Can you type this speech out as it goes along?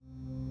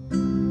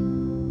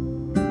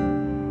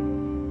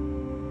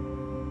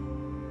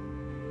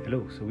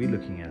Hello, so we're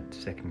looking at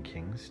 2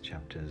 Kings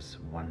chapters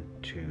 1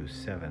 to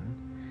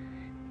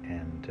 7,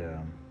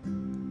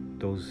 and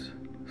those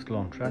still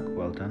on track,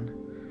 well done.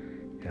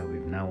 We're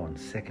now on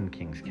 2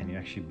 Kings. Can you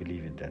actually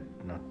believe it that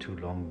not too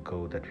long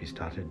ago that we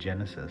started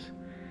Genesis?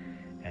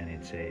 And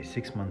it's a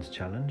 6 months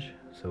challenge,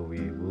 so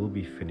we will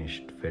be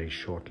finished very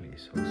shortly,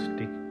 so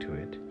stick to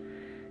it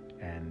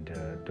and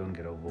don't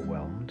get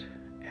overwhelmed.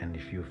 And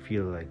if you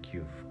feel like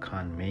you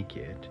can't make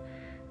it,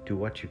 do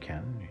what you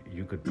can.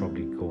 You could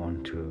probably go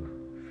on to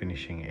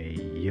finishing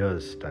a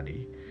year's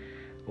study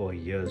or a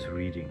year's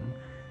reading.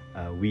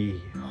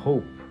 We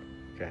hope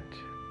that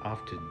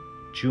after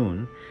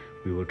June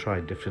we will try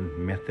a different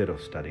method of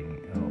studying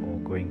or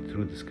going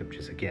through the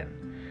scriptures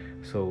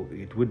again. So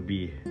it would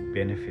be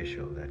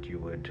beneficial that you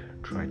would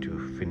try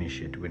to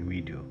finish it when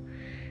we do.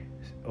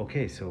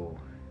 Okay, so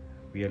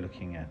we are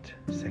looking at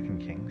 2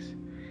 Kings.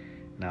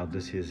 Now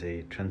this is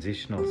a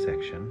transitional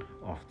section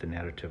of the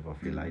narrative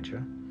of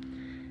Elijah.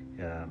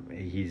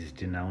 He's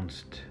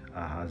denounced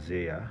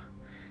Ahaziah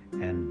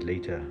and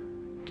later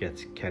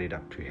gets carried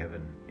up to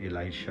heaven.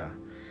 Elisha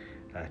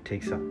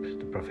takes up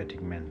the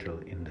prophetic mantle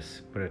in the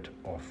spirit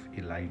of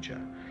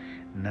Elijah.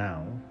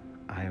 Now,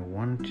 I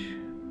want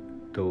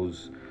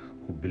those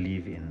who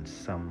believe in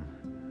some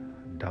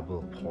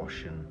double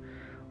portion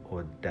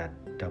or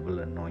that double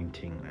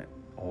anointing,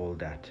 all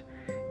that,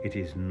 it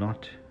is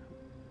not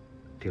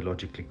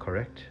theologically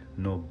correct,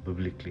 nor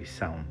biblically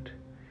sound.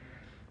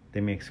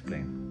 Let me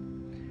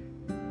explain.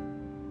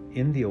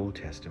 In the Old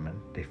Testament,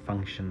 they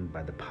functioned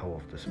by the power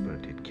of the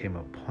Spirit. It came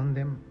upon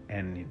them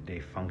and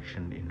they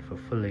functioned in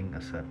fulfilling a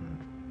certain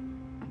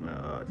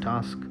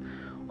task,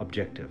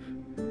 objective,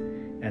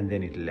 and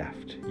then it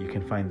left. You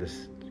can find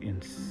this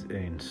in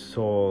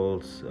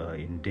Saul's,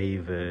 in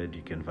David,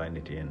 you can find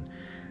it in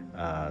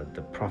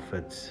the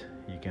prophets,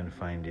 you can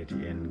find it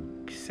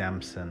in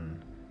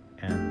Samson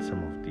and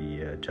some of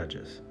the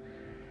judges.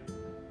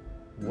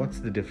 What's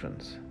the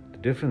difference? The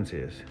difference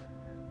is,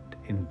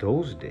 in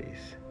those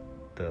days,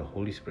 the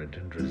Holy Spirit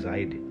didn't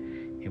reside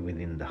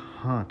within the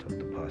heart of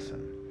the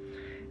person.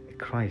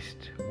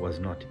 Christ was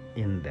not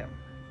in them.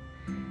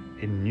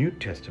 A New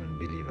Testament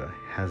believer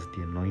has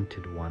the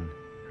Anointed One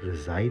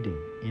residing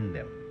in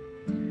them.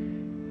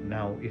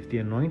 Now, if the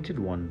Anointed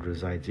One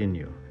resides in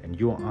you and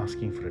you are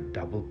asking for a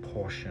double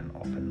portion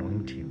of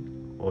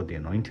anointing or the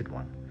Anointed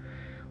One,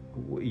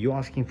 you're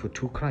asking for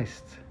two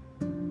Christs.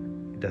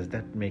 Does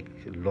that make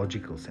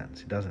logical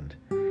sense? It doesn't.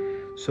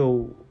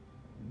 So,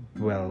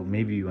 well,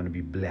 maybe you want to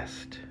be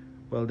blessed.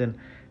 Well, then,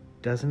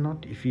 does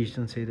not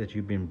Ephesians say that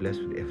you've been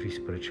blessed with every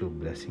spiritual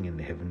blessing in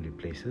the heavenly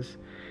places?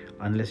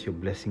 Unless your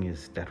blessing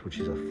is that which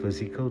is a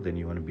physical, then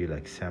you want to be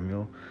like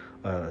Solomon.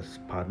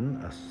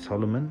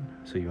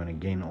 So you want to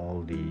gain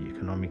all the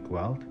economic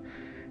wealth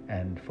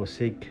and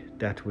forsake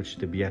that which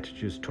the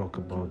Beatitudes talk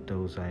about.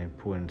 Those I am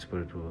poor in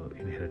spirit will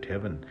inherit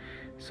heaven.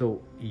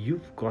 So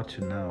you've got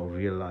to now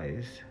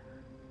realize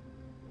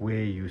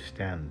where you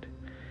stand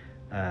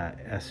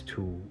as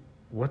to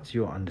what's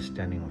your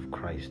understanding of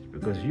Christ,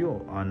 because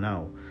you are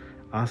now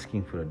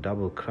asking for a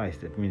double Christ.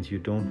 That means you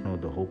don't know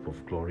the hope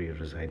of glory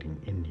residing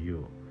in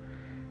you.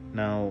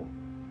 Now,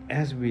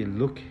 as we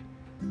look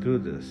through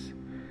this,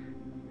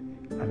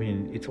 I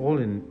mean, it's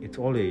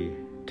all a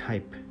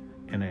type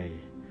and a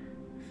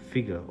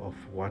figure of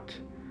what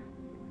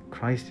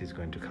Christ is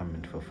going to come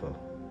and fulfill.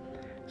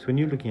 So when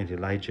you're looking at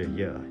Elijah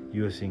here,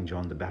 you are seeing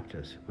John the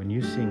Baptist. When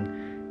you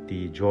sing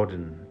the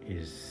Jordan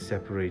is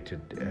separated,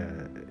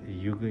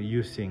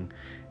 you sing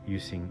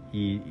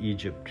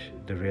Egypt,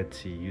 the Red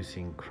Sea, you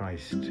sing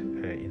Christ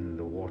in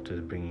the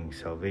waters bringing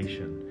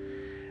salvation.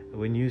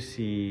 When you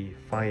see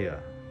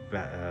fire,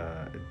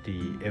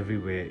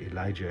 everywhere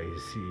Elijah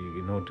is,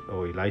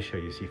 Elisha,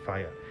 you see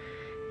fire.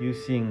 You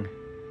sing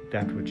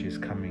that which is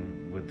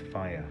coming with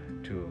fire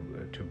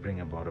to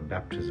bring about a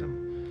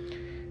baptism.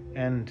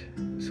 And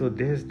so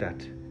there's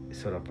that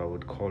sort of, I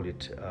would call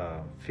it,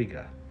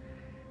 figure.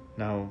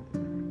 Now,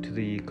 to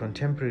the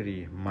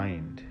contemporary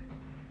mind,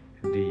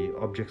 the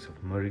objects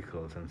of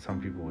miracles, and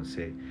some people would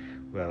say,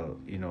 well,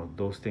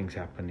 those things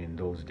happened in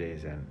those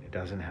days and it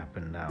doesn't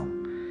happen now.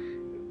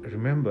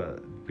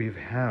 Remember, we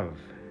have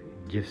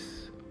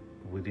gifts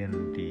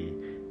within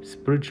the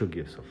spiritual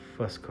gifts of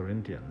 1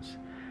 Corinthians.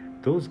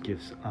 Those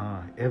gifts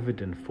are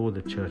evident for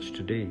the church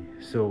today.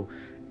 So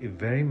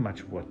very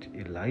much what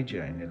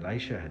Elijah and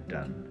Elisha had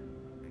done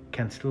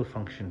can still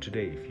function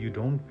today. If you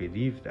don't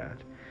believe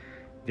that,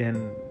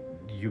 then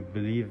you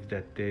believe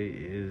that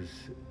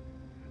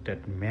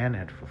that man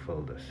had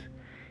fulfilled this.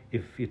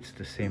 If it's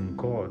the same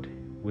God,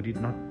 would it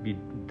not be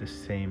the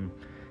same,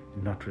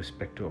 not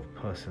respecter of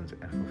persons,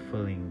 and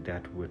fulfilling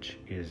that which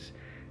is,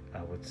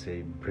 I would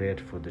say,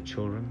 bread for the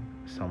children?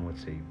 Some would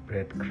say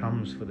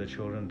breadcrumbs for the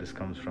children. This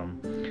comes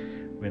from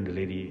when the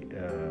lady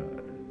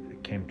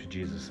came to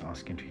Jesus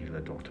asking to heal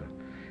her daughter.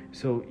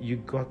 So you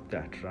got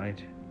that,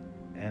 right?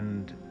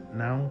 And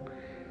now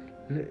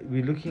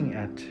we're looking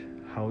at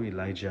how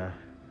Elijah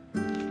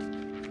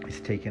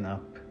is taken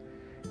up,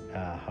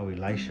 how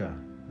Elisha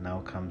now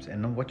comes.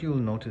 And what you will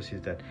notice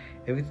is that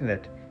everything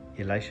that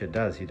Elisha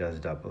does, he does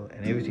double.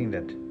 And everything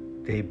that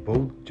they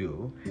both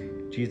do,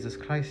 Jesus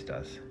Christ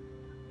does,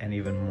 and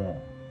even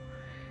more.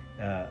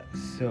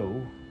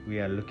 So we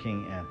are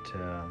looking at,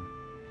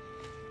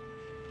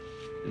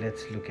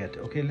 let's look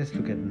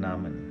at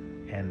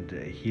Naaman and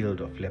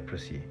healed of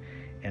leprosy,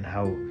 and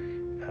how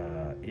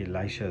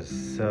Elisha's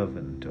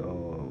servant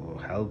or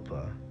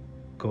helper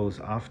goes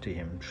after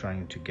him,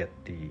 trying to get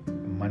the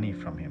money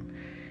from him.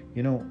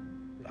 You know,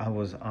 I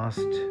was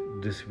asked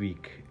this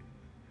week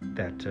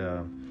that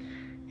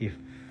if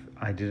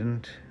I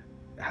didn't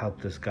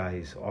help this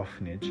guy's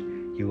orphanage,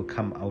 he will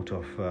come out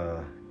of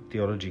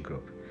theology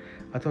group.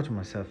 I thought to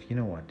myself, you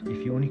know what,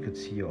 if you only could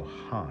see your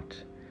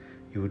heart,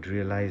 you would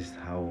realize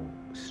how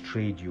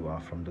strayed you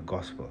are from the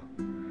gospel.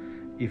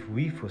 If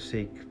we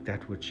forsake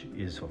that which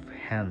is of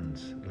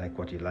hands, like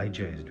what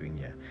Elijah is doing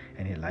here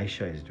and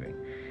Elisha is doing,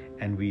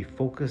 and we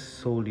focus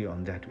solely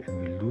on that,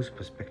 and we lose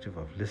perspective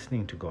of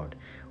listening to God,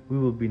 we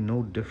will be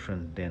no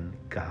different than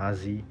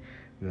Gehazi,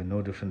 we are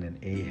no different than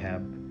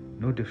Ahab,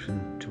 no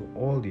different to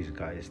all these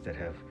guys that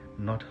have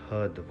not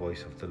heard the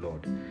voice of the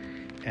Lord.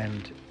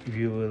 And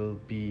we will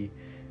be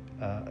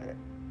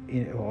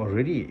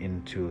already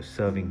into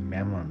serving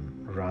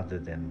Mammon rather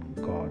than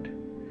God.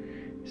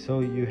 So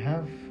you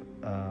have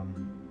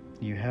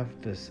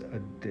this.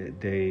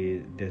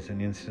 There's an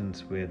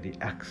instance where the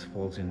axe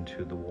falls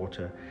into the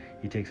water.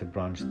 He takes a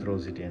branch,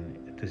 throws it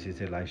in. This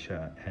is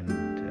Elisha, and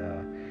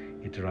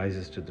it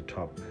rises to the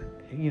top.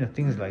 You know,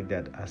 things like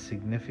that are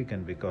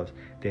significant because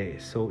they're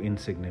so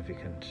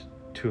insignificant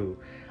to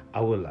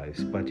our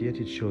lives, but yet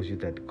it shows you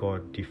that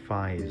God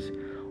defies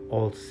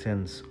all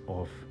sense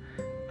of,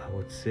 I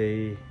would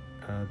say,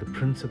 the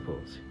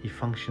principles. He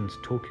functions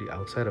totally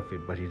outside of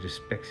it, but he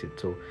respects it.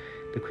 So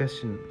the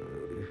question,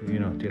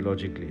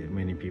 theologically,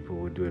 many people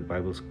would do at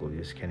Bible school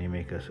is, can he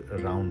make a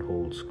round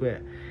hole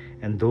square?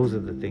 And those are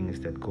the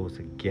things that goes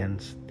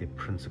against the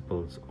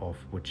principles of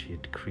which he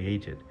had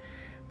created.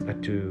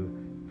 But to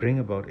bring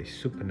about a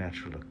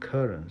supernatural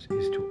occurrence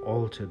is to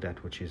alter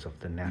that which is of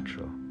the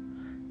natural,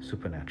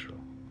 supernatural.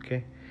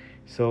 Okay,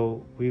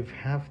 so we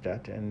have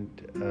that, and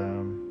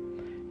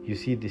you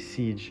see the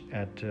siege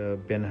at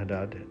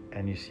Ben-Hadad,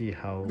 and you see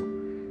how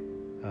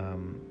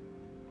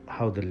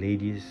the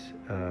ladies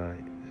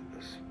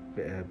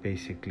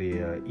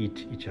basically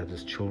eat each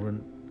other's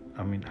children.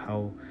 I mean,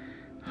 how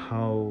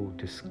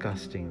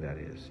disgusting that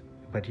is.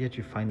 But yet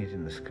you find it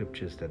in the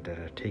scriptures that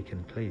have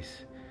taken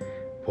place,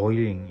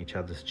 boiling each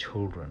other's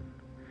children.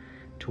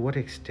 To what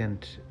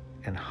extent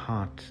and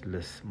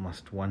heartless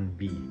must one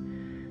be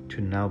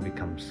to now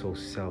become so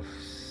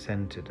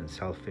self-centered and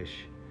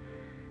selfish?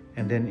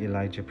 And then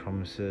Elisha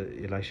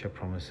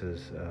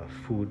promises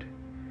food,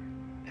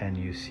 and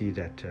you see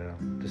that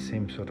the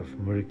same sort of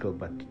miracle,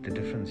 but the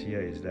difference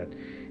here is that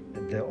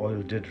the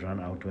oil did run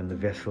out when the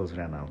vessels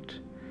ran out,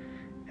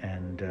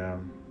 and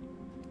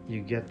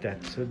you get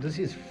that. So this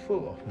is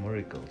full of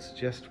miracles,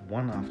 just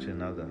one after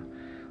another,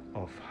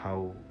 of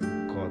how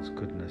God's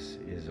goodness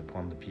is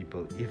upon the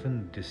people,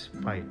 even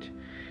despite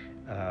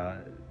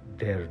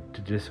their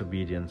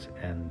disobedience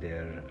and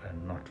their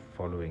not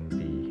following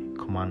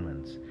the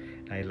commandments.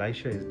 Now,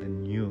 Elisha is the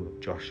new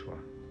Joshua.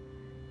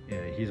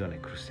 He's on a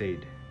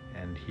crusade,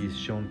 and he's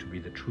shown to be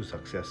the true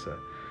successor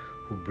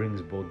who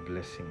brings both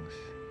blessings.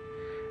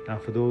 Now,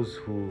 for those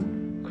who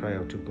cry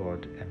out to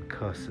God and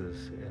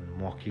curses and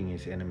mocking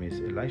his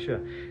enemies,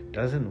 Elisha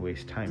doesn't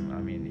waste time.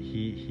 I mean,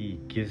 he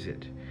gives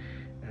it.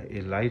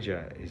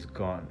 Elijah is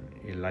gone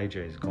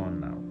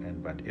now,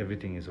 but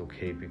everything is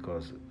okay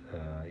because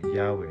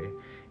Yahweh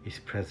is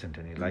present,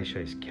 and Elisha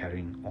is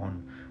carrying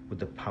on with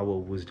the power,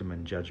 wisdom,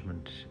 and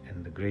judgment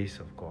and the grace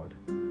of God.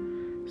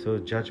 So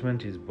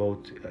judgment is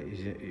both,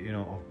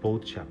 of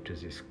both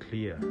chapters is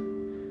clear.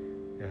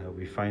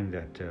 We find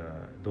that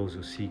those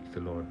who seek the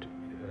Lord,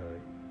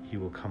 He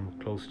will come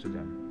close to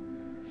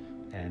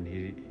them, and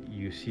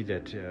you see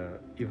that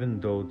even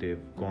though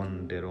they've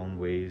gone their own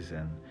ways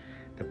and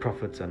the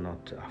prophets are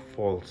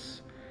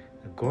false,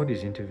 God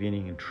is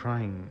intervening and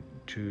trying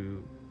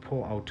to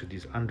pour out to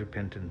these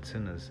unrepentant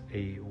sinners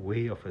a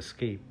way of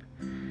escape.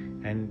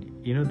 And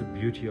the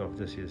beauty of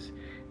this is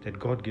that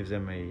God gives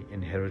them an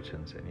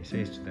inheritance, and He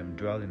says to them,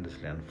 dwell in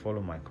this land, follow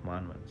my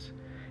commandments.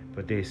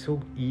 But they're so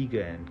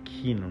eager and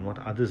keen on what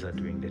others are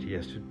doing that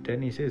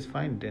then He says,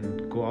 fine,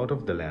 then go out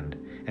of the land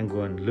and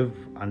go and live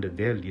under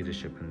their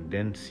leadership, and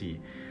then see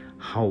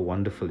how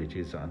wonderful it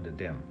is under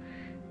them.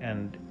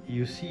 And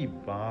you see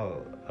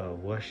Baal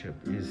worship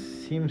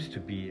seems to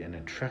be an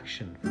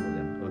attraction for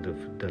them, or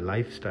the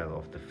lifestyle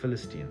of the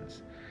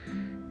Philistines.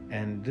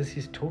 And this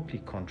is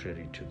totally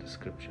contrary to the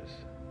scriptures.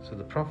 So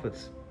the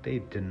prophets,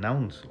 they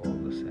denounce all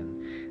this,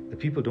 and the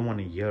people don't want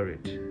to hear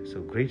it.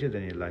 So greater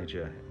than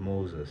Elijah,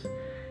 Moses,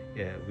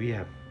 we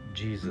have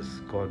Jesus,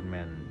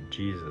 God-man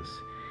Jesus.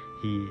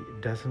 He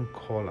doesn't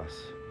call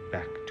us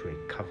back to a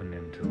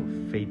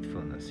covenantal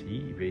faithfulness. He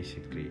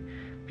basically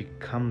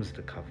becomes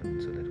the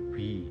covenant so that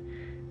we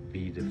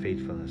be the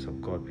faithfulness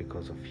of God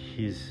because of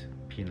His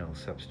penal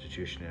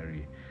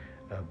substitutionary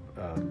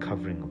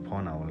covering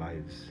upon our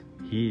lives.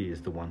 He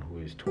is the one who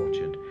is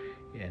tortured,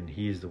 and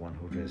He is the one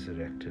who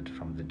resurrected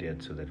from the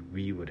dead so that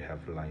we would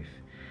have life.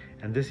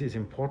 And this is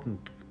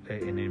important,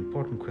 an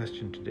important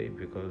question today,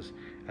 because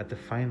at the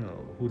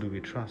final, who do we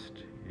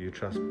trust? You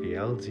trust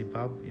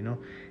Beelzebub?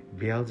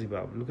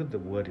 Beelzebub, look at the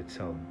word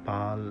itself,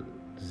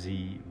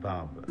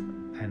 Baal-zebub.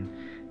 And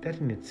that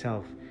in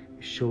itself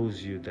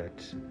shows you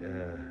that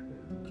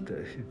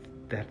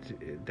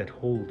that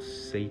holds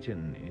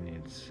Satan in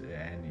its,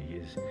 and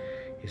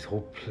his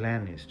whole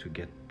plan is to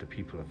get the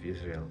people of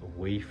Israel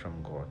away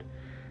from God.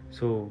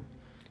 So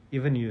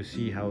even you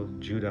see how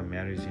Judah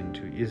marries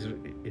into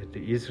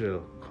the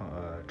Israel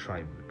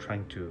tribe,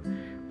 trying to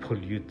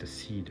pollute the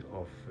seed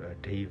of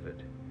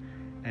David,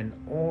 and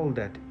all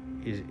that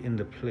is in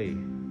the play,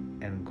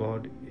 and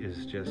God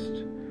is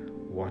just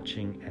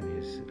watching and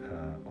is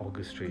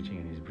orchestrating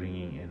and is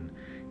bringing in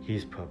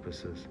His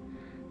purposes.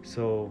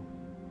 So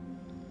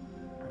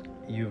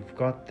you've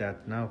got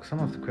that. Now some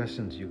of the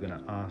questions you're going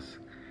to ask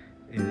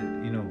is,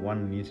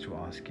 one needs to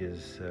ask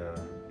is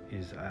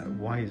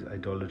why is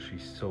idolatry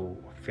so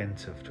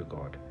offensive to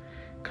God?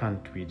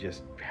 Can't we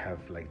just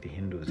have, like the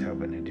Hindus,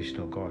 have an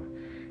additional God?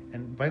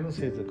 And the Bible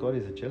says that God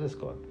is a jealous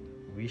God.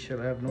 We shall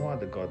have no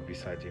other God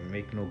besides Him.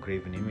 Make no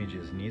graven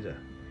images neither.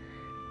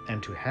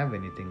 And to have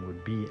anything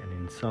would be an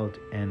insult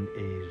and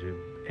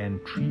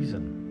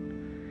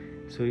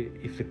treason. So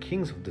if the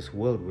kings of this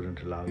world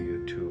wouldn't allow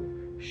you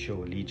to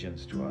show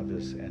allegiance to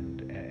others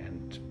and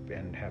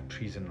have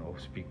treason or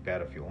speak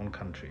bad of your own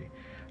country,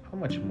 how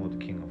much more the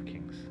King of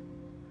Kings?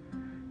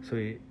 So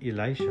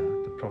Elisha,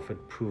 the prophet,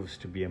 proves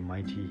to be a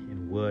mighty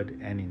in word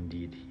and in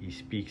deed. He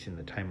speaks in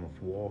the time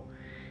of war.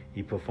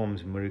 He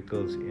performs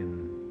miracles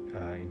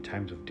in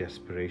times of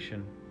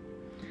desperation.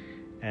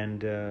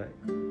 And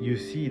you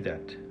see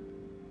that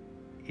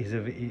he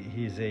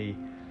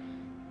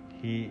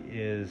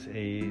is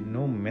a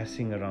no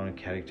messing around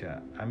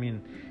character. I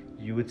mean,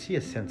 you would see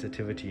a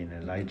sensitivity in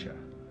Elijah,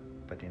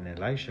 but in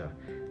Elisha,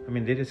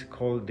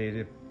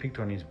 they picked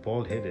on his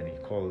bald head, and he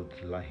called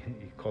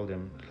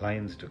them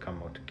lions to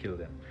come out to kill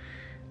them.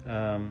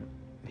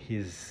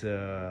 His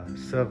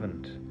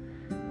servant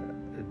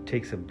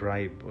takes a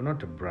bribe, or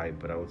not a bribe,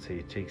 but I would say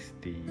he takes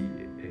the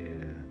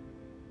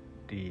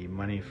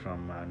money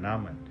from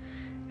Naaman,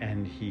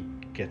 and he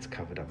gets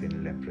covered up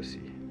in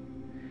leprosy.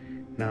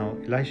 Now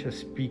Elisha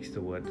speaks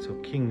the word. So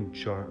King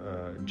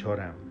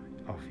Joram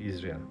of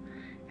Israel,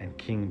 and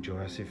King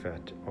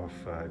Jehoshaphat of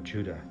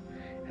Judah,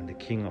 and the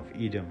king of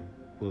Edom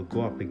will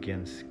go up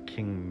against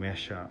King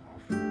Mesha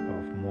of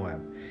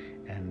Moab,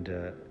 and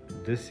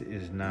this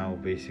is now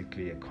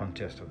basically a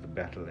contest of the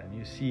battle. And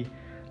you see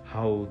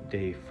how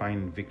they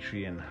find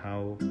victory, and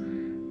how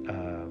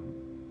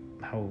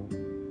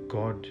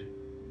God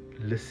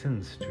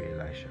listens to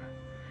Elisha.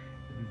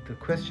 The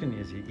question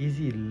is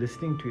he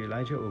listening to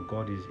Elijah,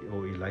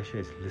 or Elisha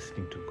is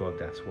listening to God?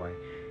 That's why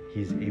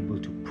he's able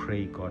to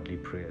pray godly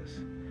prayers.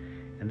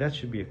 And that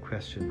should be a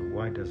question.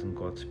 Why doesn't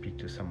God speak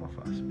to some of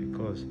us?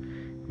 Because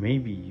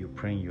maybe you're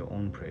praying your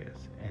own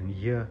prayers. And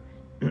here,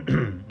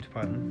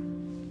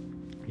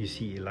 you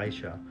see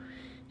Elisha,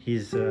 he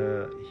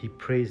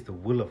prays the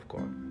will of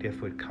God.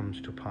 Therefore it comes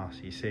to pass.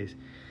 He says,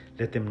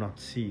 let them not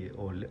see,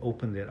 or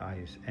open their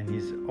eyes. And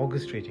he's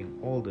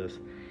orchestrating all this,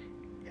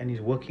 and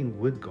he's working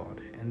with God.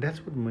 And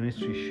that's what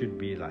ministry should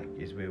be like,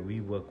 is where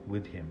we work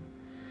with Him.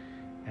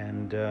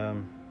 And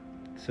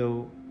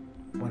so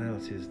what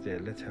else is there?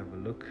 Let's have a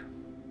look.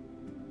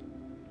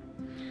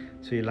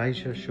 So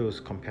Elisha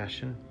shows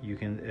compassion. You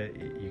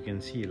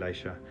can see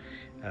Elisha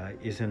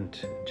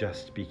isn't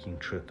just speaking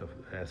truth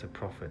as a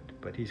prophet,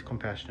 but he's a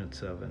compassionate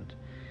servant.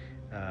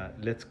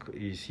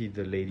 You see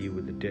the lady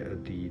with the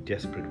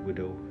desperate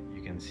widow.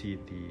 You can see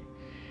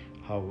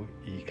how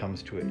he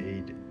comes to her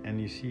aid,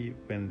 and you see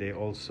when they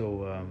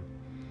also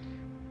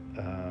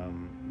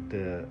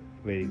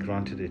where he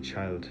granted a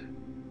child,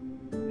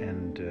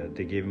 and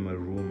they gave him a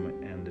room,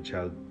 and the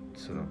child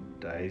sort of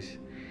dies.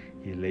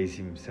 He lays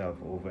himself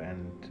over,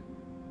 and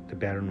the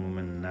barren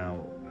woman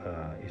now,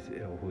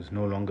 who's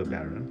no longer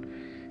barren,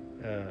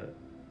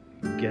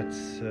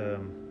 gets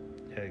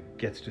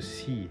to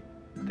see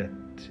that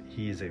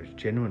he is a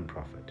genuine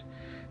prophet.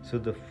 So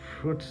the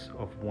fruits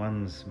of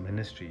one's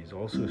ministry is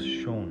also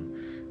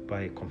shown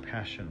by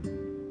compassion.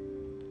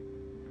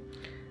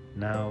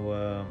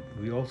 Now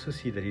we also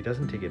see that he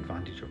doesn't take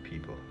advantage of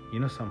people.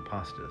 Some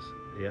pastors,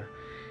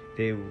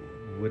 they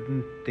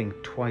wouldn't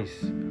think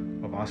twice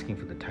of asking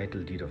for the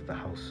title deed of the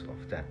house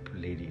of that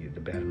lady, the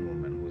barren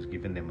woman, who's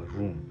given them a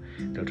room.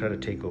 They'll try to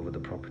take over the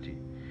property.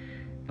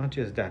 Not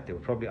just that, they will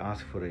probably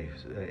ask for a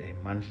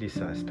monthly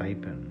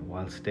stipend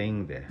while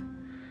staying there.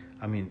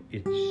 I mean,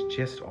 it's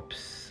just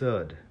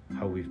absurd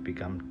how we've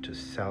begun to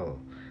sell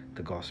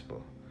the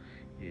gospel.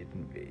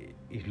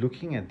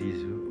 Looking at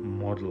these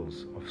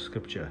models of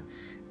scripture,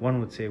 one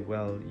would say,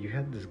 well, you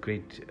had this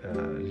great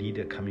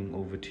leader coming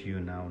over to you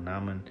now,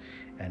 Naaman,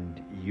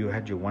 and you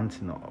had your once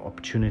in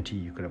opportunity.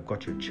 You could have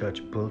got your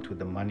church built with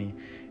the money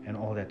and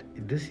all that.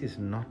 This is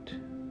not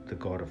the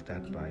God of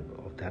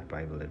that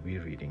Bible that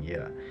we're reading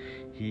here.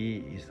 He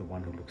is the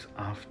one who looks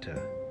after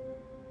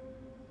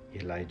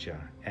Elijah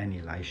and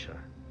Elisha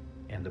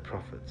and the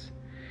prophets.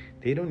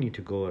 They don't need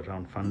to go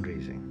around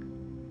fundraising.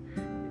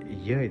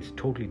 Here it's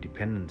totally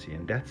dependency,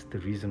 and that's the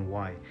reason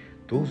why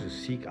those who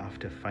seek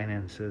after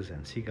finances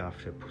and seek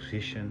after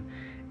position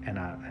and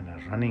are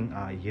running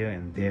here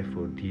and there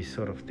for these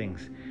sort of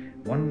things,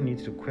 one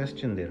needs to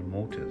question their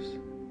motives.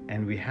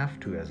 And we have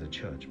to as a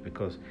church,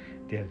 because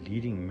they are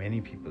leading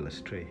many people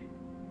astray.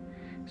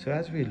 So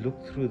as we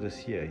look through this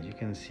here, you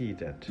can see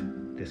that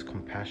there's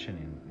compassion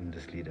in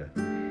this leader.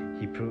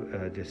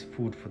 There's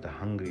food for the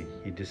hungry.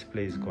 He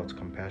displays God's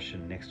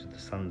compassion next to the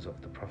sons of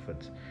the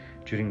prophets.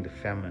 During the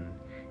famine,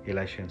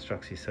 Elisha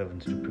instructs his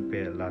servants to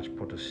prepare a large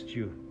pot of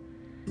stew.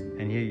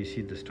 And here you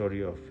see the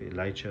story of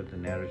Elijah, the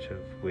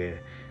narrative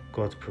where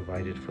God's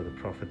provided for the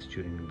prophets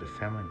during the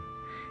famine.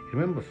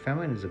 Remember,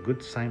 famine is a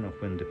good sign of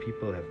when the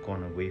people have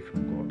gone away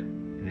from God.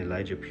 And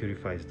Elijah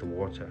purifies the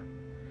water.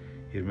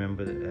 You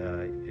remember,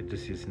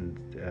 this is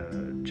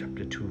in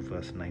chapter 2,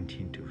 verse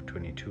 19 to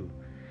 22.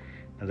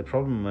 Now the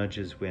problem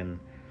emerges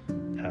when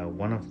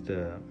one of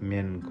the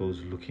men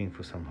goes looking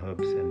for some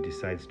herbs and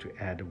decides to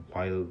add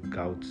wild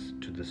goats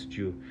to the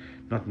stew,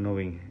 not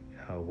knowing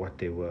what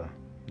they were.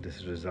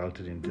 This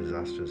resulted in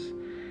disasters.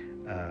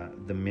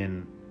 The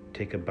men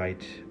take a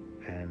bite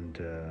and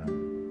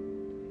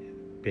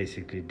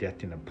basically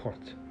death in a pot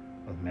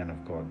of man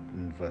of God.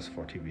 In verse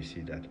 40 we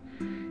see that.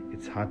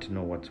 It's hard to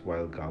know what's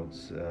wild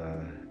goats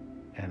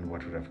and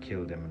what would have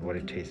killed them and what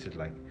it tasted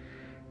like.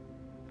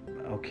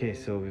 Okay,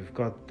 so we've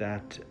got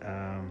that.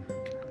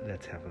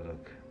 Let's have a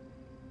look.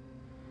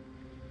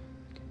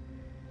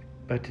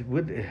 But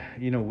with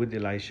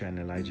Elisha and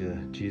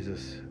Elijah,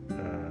 Jesus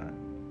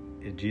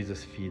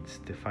feeds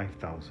the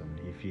 5,000.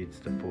 He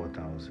feeds the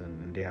 4,000,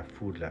 and they have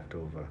food left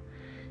over.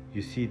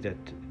 You see that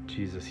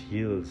Jesus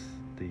heals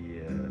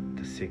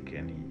the sick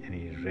and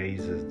he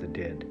raises the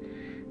dead.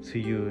 So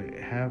you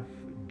have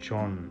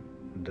John,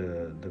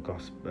 the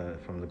gospel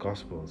from the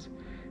Gospels,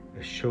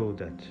 show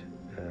that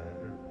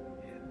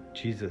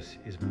Jesus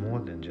is more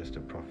than just a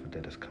prophet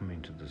that has come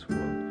into this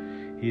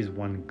world. He is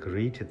one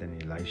greater than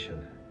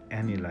Elisha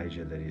and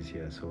Elijah that is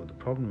here. So the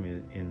problem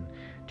in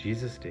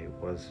Jesus' day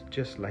was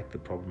just like the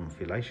problem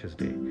of Elisha's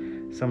day.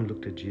 Some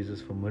looked at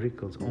Jesus for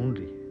miracles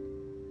only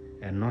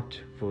and not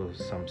for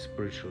some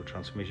spiritual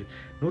transformation.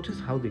 Notice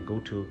how they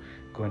go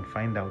and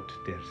find out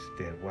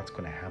their what's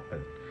going to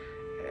happen,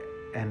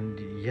 and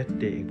yet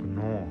they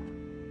ignore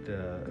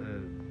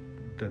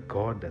the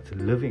God that's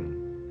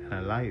living and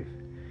alive.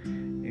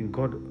 And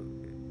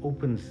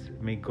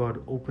may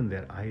God open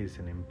their eyes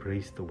and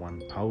embrace the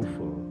one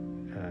powerful,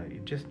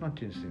 not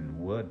just in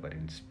word but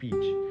in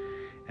speech.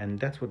 And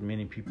that's what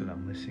many people are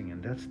missing,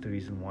 and that's the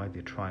reason why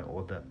they try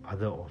all the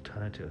other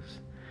alternatives.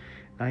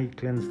 Now he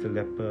cleansed the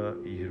leper,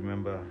 you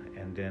remember,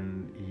 and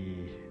then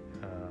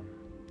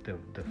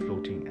the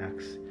floating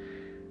axe.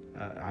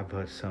 I've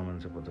heard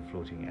sermons about the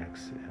floating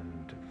axe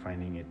and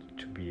finding it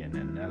to be an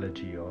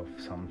analogy of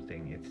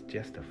something. It's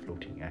just a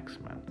floating axe,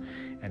 man.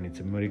 And it's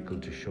a miracle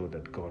to show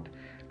that God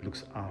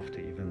looks after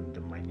even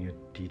the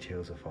minute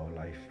details of our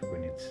life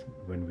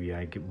when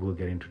we'll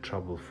get into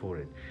trouble for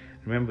it.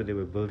 Remember, they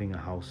were building a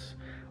house,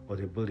 or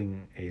they're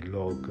building a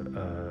log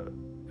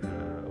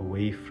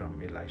away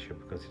from Elisha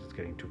because it's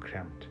getting too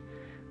cramped.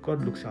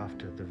 God looks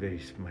after the very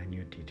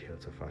minute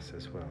details of us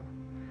as well.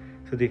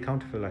 So the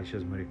account of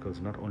Elisha's miracles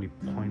not only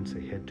points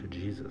ahead to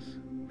Jesus,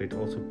 but it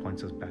also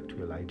points us back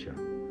to Elijah.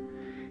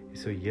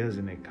 So here's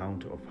an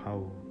account of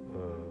how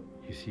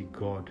you see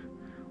God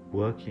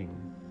working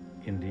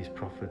in these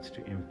prophets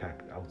to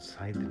impact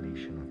outside the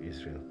nation of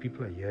Israel.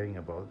 People are hearing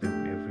about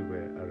them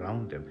everywhere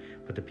around them,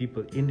 but the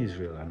people in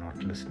Israel are not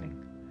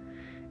listening.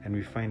 And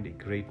we find a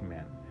great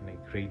man and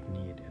a great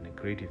need and a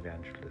great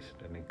evangelist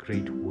and a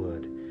great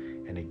word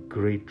and a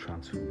great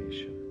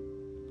transformation.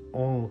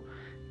 All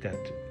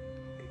that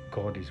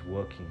God is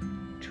working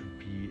to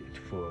be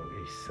for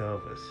a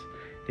service.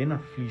 They're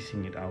not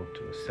fleecing it out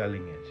or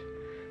selling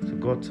it. So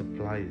God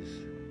supplies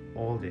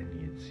all their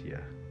needs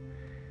here.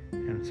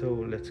 And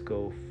so let's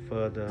go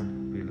further.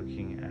 We're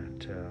looking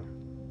at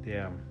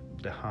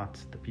the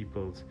hearts, the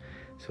peoples.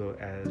 So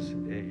as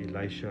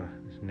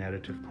Elisha's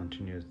narrative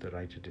continues, the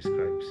writer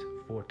describes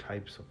 4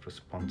 types of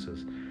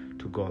responses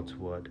to God's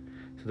word.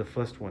 So the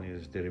first one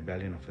is the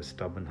rebellion of a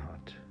stubborn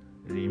heart,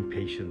 the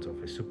impatience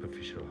of a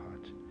superficial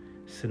heart,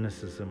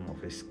 cynicism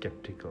of a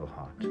skeptical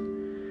heart,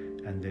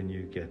 and then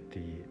you get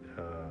the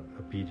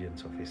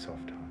obedience of a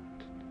soft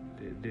heart.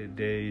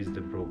 There is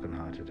the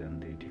brokenhearted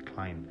and the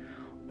decline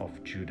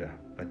of Judah,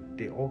 but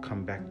they all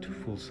come back to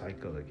full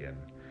cycle again.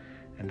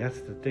 And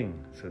that's the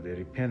thing. So they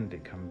repent, they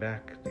come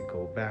back, they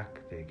go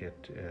back, they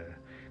get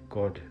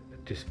God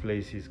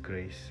displays his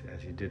grace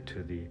as he did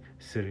to the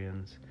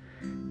Syrians.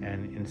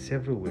 And in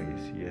several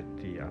ways, yet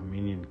the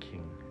Armenian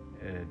king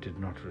did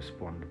not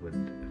respond with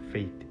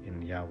faith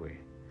in Yahweh.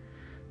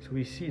 So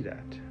we see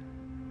that.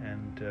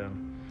 And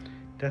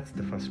that's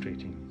the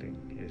frustrating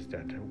thing, is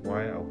that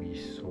why are we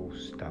so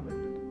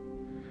stubborn?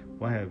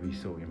 Why are we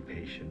so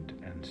impatient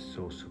and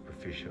so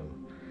superficial?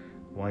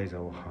 Why is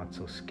our heart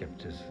so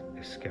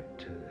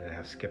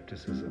have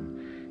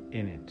skepticism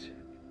in it?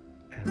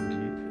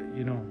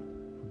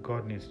 And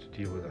God needs to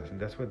deal with us, and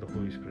that's why the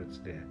Holy Spirit's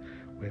there.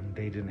 When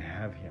they didn't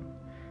have Him,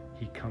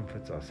 He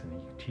comforts us and He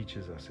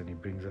teaches us and He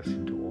brings us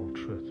into all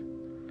truth.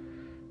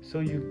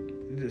 So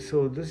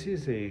this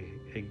is a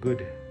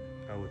good,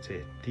 I would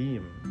say,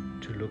 theme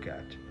to look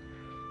at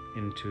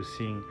into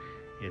seeing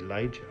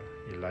Elijah,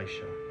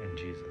 Elisha, and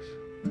Jesus.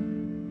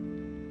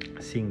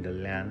 Seeing the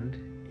land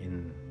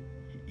in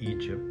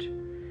Egypt,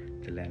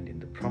 the land in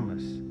the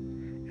promise,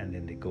 and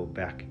then they go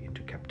back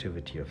into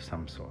captivity of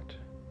some sort.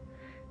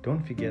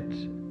 Don't forget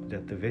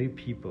that the very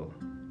people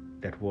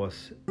that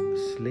was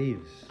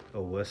slaves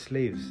or were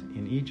slaves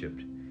in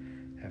Egypt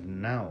have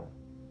now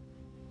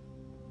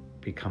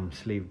become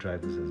slave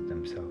drivers as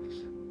themselves.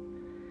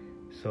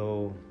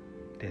 So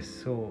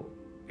it's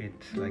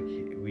like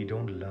we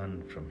don't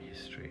learn from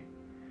history.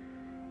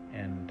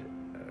 And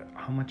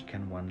how much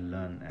can one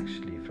learn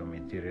actually from a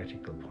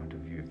theoretical point of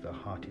view if the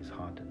heart is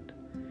hardened?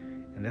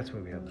 And that's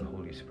why we have the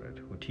Holy Spirit,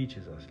 who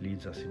teaches us,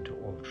 leads us into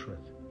all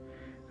truth.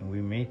 And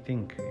we may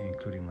think,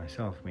 including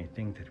myself, may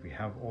think that we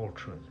have all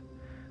truth,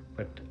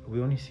 but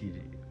we only see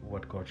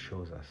what God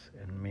shows us.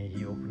 And may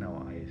He open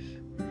our eyes,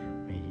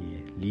 may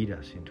He lead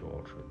us into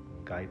all truth,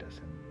 and guide us,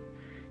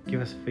 and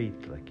give us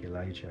faith like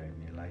Elijah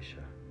and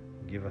Elisha.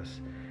 Give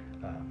us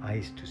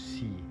eyes to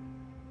see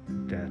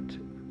that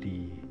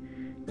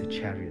the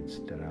chariots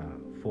that are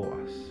for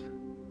us,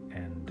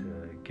 and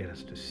get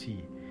us to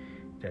see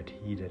that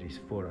He that is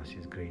for us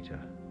is greater.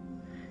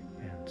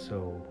 And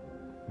so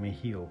may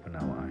He open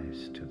our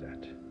eyes to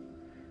that.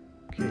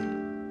 Okay,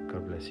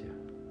 God bless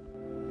you.